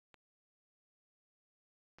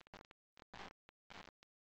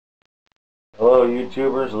Hello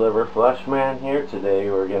YouTubers, Liver Fleshman here.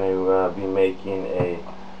 Today we're going to be making a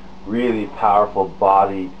really powerful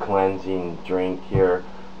body cleansing drink here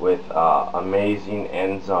with amazing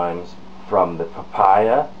enzymes from the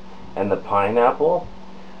papaya and the pineapple.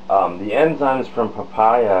 The enzymes from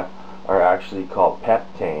papaya are actually called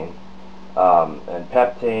peptane, and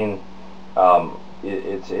peptane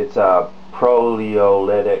it's a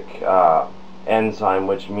proleolytic enzyme,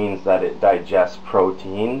 which means that it digests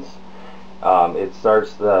proteins. It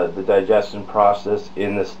starts the digestion process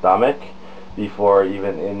in the stomach before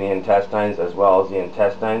even in the intestines, as well as the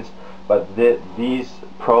intestines. But these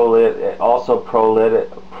proleolytic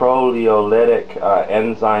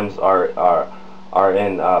enzymes are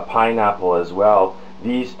in pineapple as well.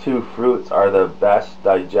 These two fruits are the best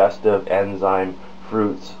digestive enzyme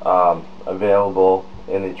fruits available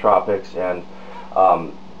in the tropics, and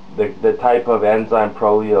the type of enzyme,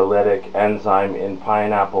 proleolytic enzyme in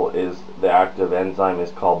pineapple, is the active enzyme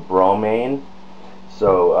is called bromelain.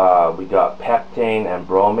 So we got peptane and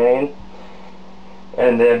bromelain,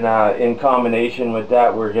 and then in combination with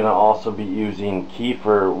that, we're going to also be using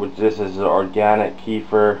kefir, which this is organic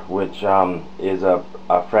kefir, which is a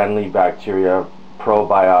friendly bacteria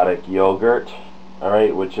probiotic yogurt. All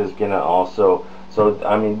right, which is going to also, so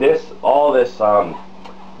I mean these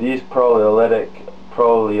proleolytic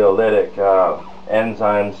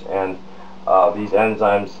enzymes, and these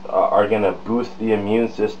enzymes are going to boost the immune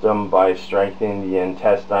system by strengthening the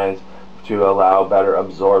intestines to allow better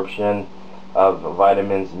absorption of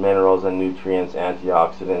vitamins, minerals, and nutrients,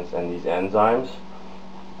 antioxidants, and these enzymes.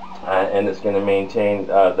 And it's going to maintain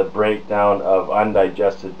the breakdown of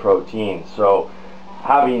undigested protein. So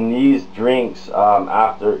having these drinks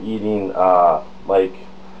after eating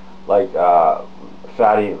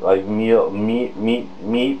fatty, like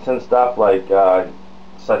meats and stuff, like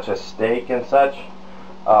such as steak and such,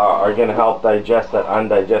 are going to help digest that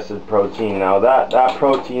undigested protein. Now that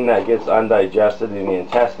protein that gets undigested in the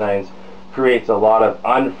intestines creates a lot of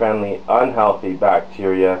unfriendly, unhealthy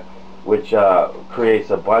bacteria, which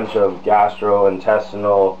creates a bunch of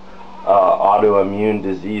gastrointestinal autoimmune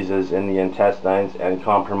diseases in the intestines and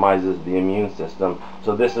compromises the immune system.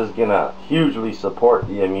 So this is going to hugely support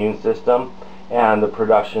the immune system and the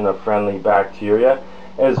production of friendly bacteria.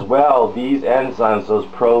 As well, these enzymes, those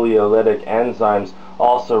proleolytic enzymes,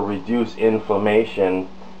 also reduce inflammation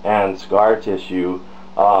and scar tissue,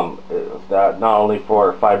 that not only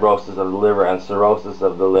for fibrosis of the liver and cirrhosis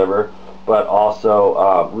of the liver, but also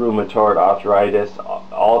rheumatoid arthritis,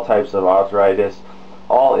 all types of arthritis,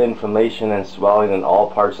 all inflammation and swelling in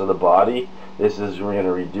all parts of the body. This is going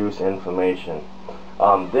to reduce inflammation.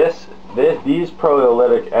 These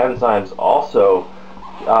proteolytic enzymes also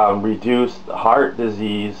reduce heart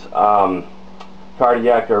disease,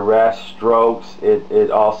 cardiac arrest, strokes.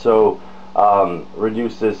 It also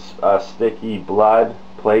reduces sticky blood,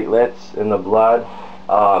 platelets in the blood.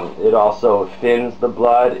 It also thins the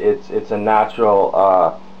blood. It's a natural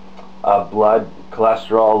blood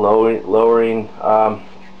cholesterol lowering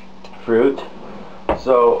fruit.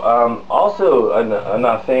 So also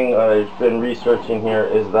another thing I've been researching here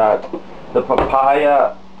is that the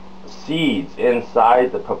papaya seeds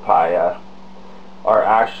inside the papaya are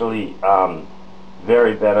actually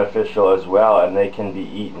very beneficial as well, and they can be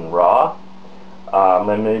eaten raw. I'm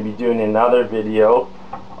going to be doing another video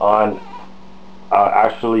on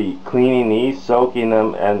actually cleaning these, soaking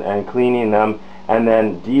them and cleaning them, and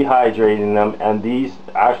then dehydrating them, and these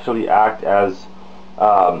actually act as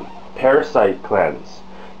parasite cleanse.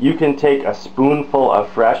 You can take a spoonful of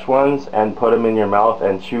fresh ones and put them in your mouth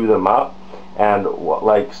and chew them up, and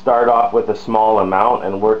like start off with a small amount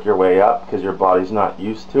and work your way up because your body's not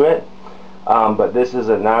used to it. But this is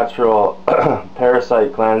a natural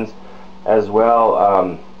parasite cleanse as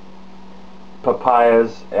well.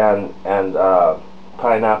 Papayas and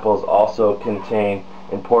pineapples also contain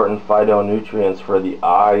important phyto-nutrients for the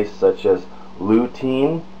eyes, such as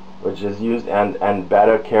lutein, which is used, and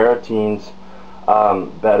beta carotenes,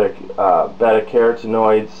 beta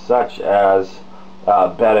carotenoids, such as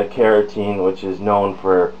beta carotene, which is known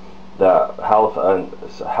for the health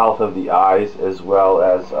of the eyes, as well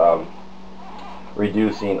as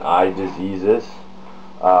reducing eye diseases.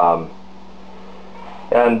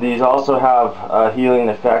 And these also have healing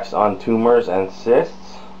effects on tumors and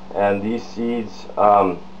cysts. And these seeds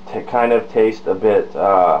kind of taste a bit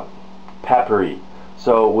peppery.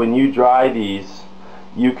 So when you dry these,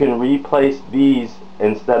 you can replace these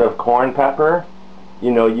instead of corn pepper.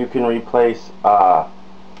 You know, you can replace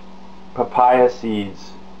papaya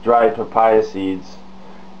seeds, dried papaya seeds,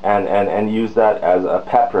 and use that as a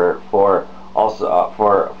pepper for also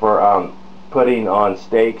putting on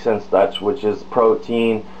steaks and such, which is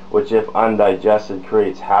protein, which if undigested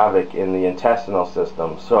creates havoc in the intestinal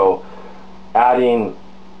system. So drying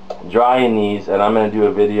these, and I'm going to do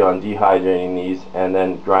a video on dehydrating these, and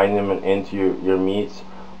then grinding them into your meats,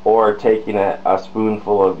 or taking a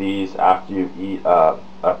spoonful of these after you eat a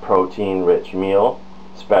protein rich meal,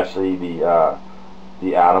 especially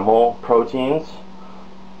the animal proteins,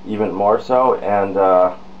 even more so. And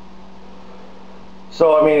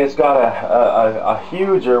so I mean, it's got a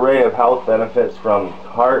huge array of health benefits from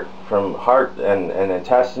heart and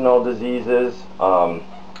intestinal diseases,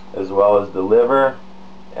 as well as the liver,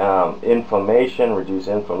 inflammation, reduce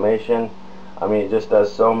inflammation. I mean, it just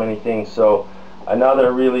does so many things. So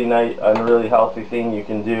another really nice and really healthy thing you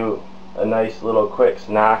can do, a nice little quick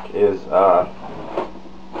snack, is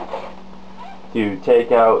to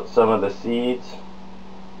take out some of the seeds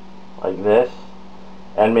like this,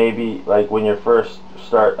 and maybe like when you first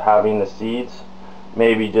start having the seeds,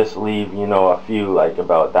 maybe just leave, you know, a few, like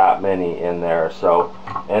about that many in there. So,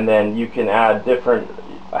 and then you can add different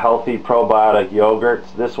healthy probiotic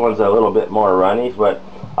yogurts. This one's a little bit more runny, but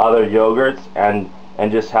other yogurts, and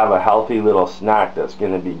just have a healthy little snack that's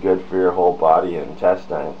going to be good for your whole body and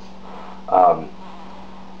intestines.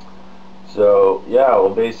 So yeah, well,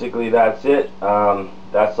 basically that's it.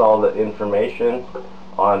 That's all the information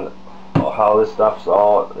on how this stuff's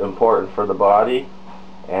all important for the body.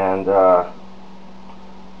 And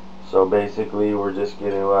so basically we're just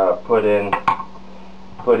going to put in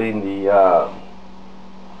the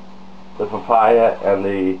papaya and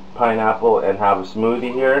the pineapple and have a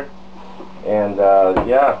smoothie here. And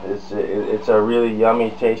yeah, it's a really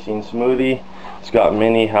yummy tasting smoothie. It's got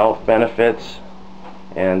many health benefits,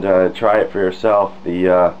 and try it for yourself.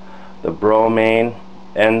 The bromelain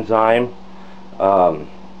enzyme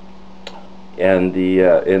and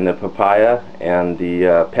in the papaya, and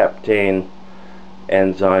the peptane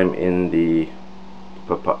enzyme in the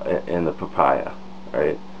papaya,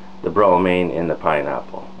 right? The bromelain in the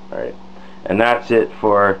pineapple, right? And that's it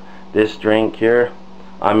for this drink here.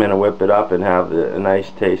 I'm gonna whip it up and have a nice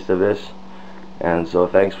taste of this. And so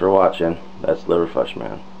thanks for watching. That's Liverfush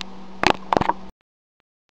Man.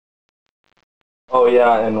 Oh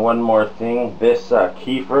yeah, and one more thing. This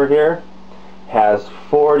kefir here has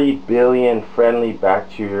 40 billion friendly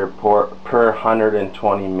bacteria per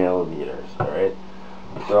 120 milliliters. Alright,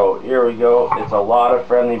 so here we go. It's a lot of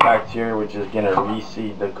friendly bacteria, which is going to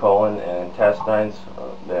reseed the colon and intestines,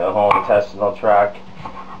 the whole intestinal tract,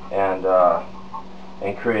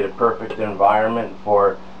 and create a perfect environment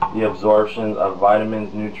for the absorption of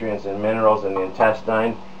vitamins, nutrients, and minerals in the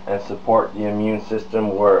intestine, and support the immune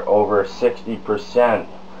system, where over 60%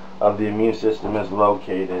 of the immune system is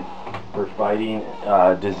located, for fighting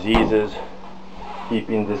diseases,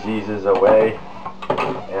 keeping diseases away.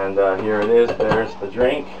 And here it is. There's the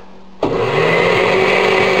drink.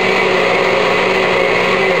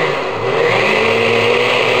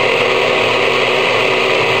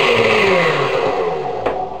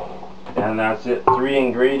 And that's it. 3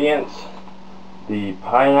 ingredients: the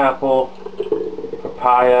pineapple,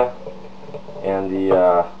 papaya, and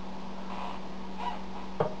the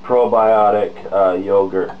probiotic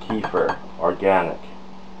yogurt kefir, organic.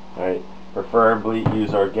 Right? Preferably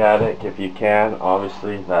use organic if you can.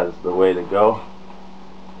 Obviously, that is the way to go.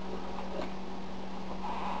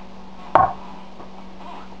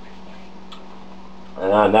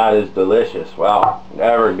 And that is delicious. Wow,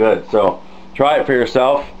 never good. So try it for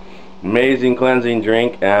yourself. Amazing cleansing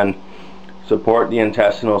drink, and support the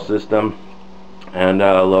intestinal system, and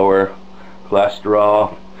lower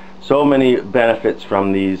cholesterol. So many benefits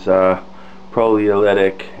from these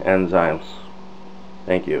proteolytic enzymes.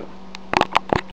 Thank you.